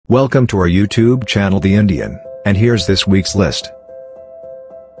Welcome to our YouTube channel The Indian, and here's this week's list.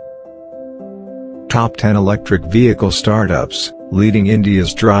 Top 10 Electric Vehicle Startups, Leading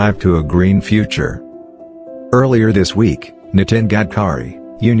India's Drive to a Green Future. Earlier this week, Nitin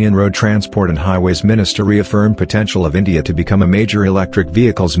Gadkari, Union Road Transport and Highways Minister, reaffirmed potential of India to become a major electric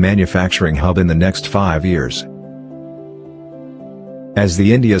vehicles manufacturing hub in the next 5 years. As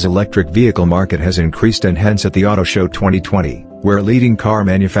India's electric vehicle market has increased, and hence at the Auto Show 2020, where leading car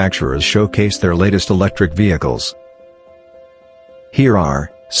manufacturers showcase their latest electric vehicles. Here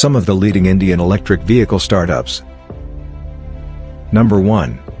are some of the leading Indian electric vehicle startups. Number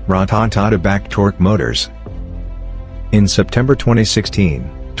 1, Tata-backed Torque Motors. In September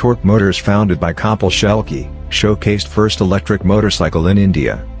 2016, Torque Motors, founded by Kapil Shelke, showcased first electric motorcycle in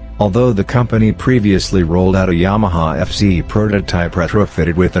India. Although the company previously rolled out a Yamaha FZ prototype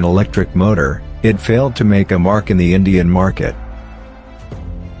retrofitted with an electric motor, it failed to make a mark in the Indian market.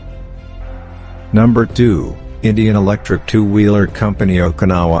 Number 2, Indian electric two-wheeler company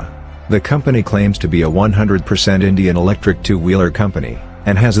Okinawa. The company claims to be a 100% Indian electric two-wheeler company,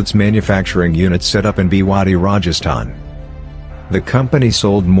 and has its manufacturing unit set up in Bhiwadi, Rajasthan. The company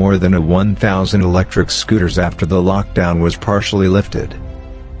sold more than 1,000 electric scooters after the lockdown was partially lifted.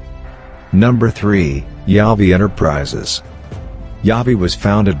 Number 3, Yavi Enterprises. Yavi was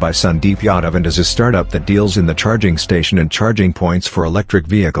founded by Sandeep Yadav and is a startup that deals in the charging station and charging points for electric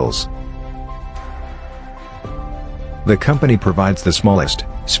vehicles. The company provides the smallest,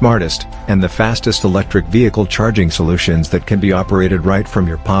 smartest, and the fastest electric vehicle charging solutions that can be operated right from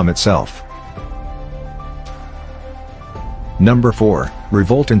your palm itself. Number 4,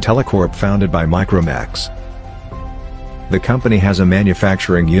 Revolt Telecorp, founded by Micromax. The company has a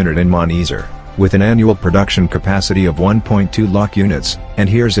manufacturing unit in Manesar, with an annual production capacity of 1.2 lakh units, and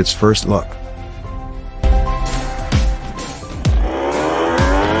here's its first look.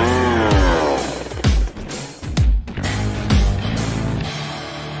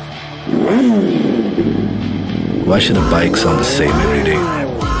 Why should a bike sound the same every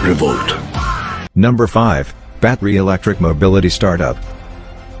day? Revolt. Number 5, Battery Electric Mobility Startup.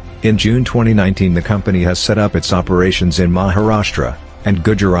 In June 2019, the company has set up its operations in Maharashtra and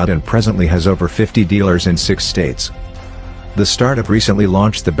Gujarat and presently has over 50 dealers in 6 states. The startup recently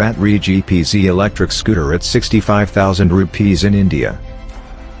launched the Battery GPZ electric scooter at 65,000 rupees in India.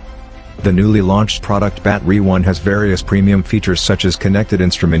 The newly launched product Battery One has various premium features such as connected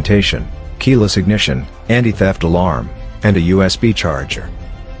instrumentation, keyless ignition, anti-theft alarm, and a USB charger.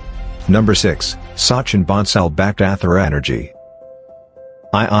 Number 6, Sachin Bansal-backed Ather Energy.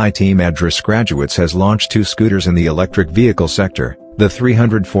 IIT Madras graduates has launched 2 scooters in the electric vehicle sector, the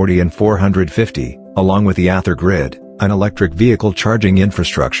 340 and 450, along with the Ather Grid, an electric vehicle charging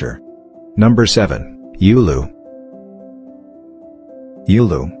infrastructure. Number 7, Euler.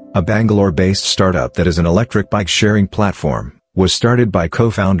 Euler, a Bangalore-based startup that is an electric bike-sharing platform, was started by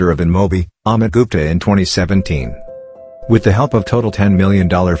co-founder of Inmobi, Amit Gupta, in 2017. With the help of total $10 million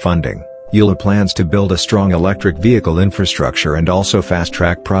funding, Euler plans to build a strong electric vehicle infrastructure and also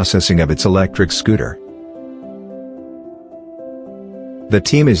fast-track processing of its electric scooter. The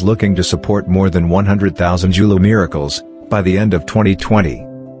team is looking to support more than 100,000 Euler miracles by the end of 2020.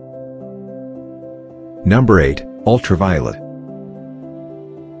 Number 8, Ultraviolet.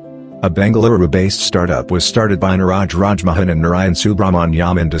 A Bengaluru-based startup was started by Niraj Rajmohan and Narayan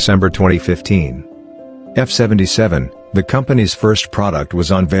Subramanyam in December 2015. F77, the company's first product,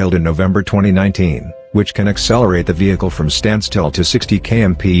 was unveiled in November 2019, which can accelerate the vehicle from standstill to 60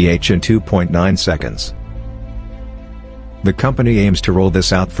 km/h in 2.9 seconds. The company aims to roll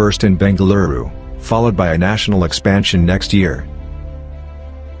this out first in Bengaluru, followed by a national expansion next year.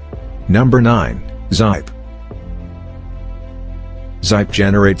 Number 9, Zype. Zype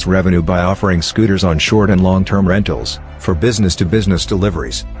generates revenue by offering scooters on short and long-term rentals, for business-to-business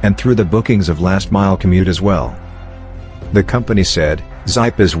deliveries, and through the bookings of last-mile commute as well. The company said,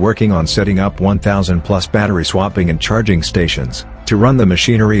 Zype is working on setting up 1,000+ battery swapping and charging stations, to run the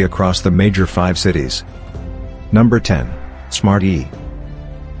machinery across the major 5 cities. Number 10, SmartE.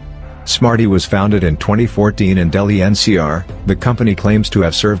 SmartE was founded in 2014 in Delhi NCR. The company claims to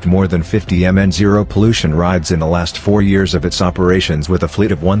have served more than 50 million zero-pollution rides in the last 4 years of its operations with a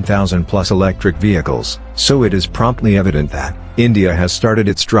fleet of 1,000+ electric vehicles, so it is promptly evident that India has started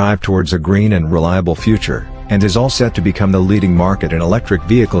its drive towards a green and reliable future, and is all set to become the leading market in electric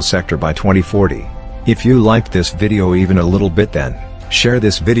vehicle sector by 2040. If you liked this video even a little bit, then share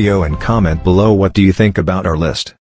this video and comment below what do you think about our list.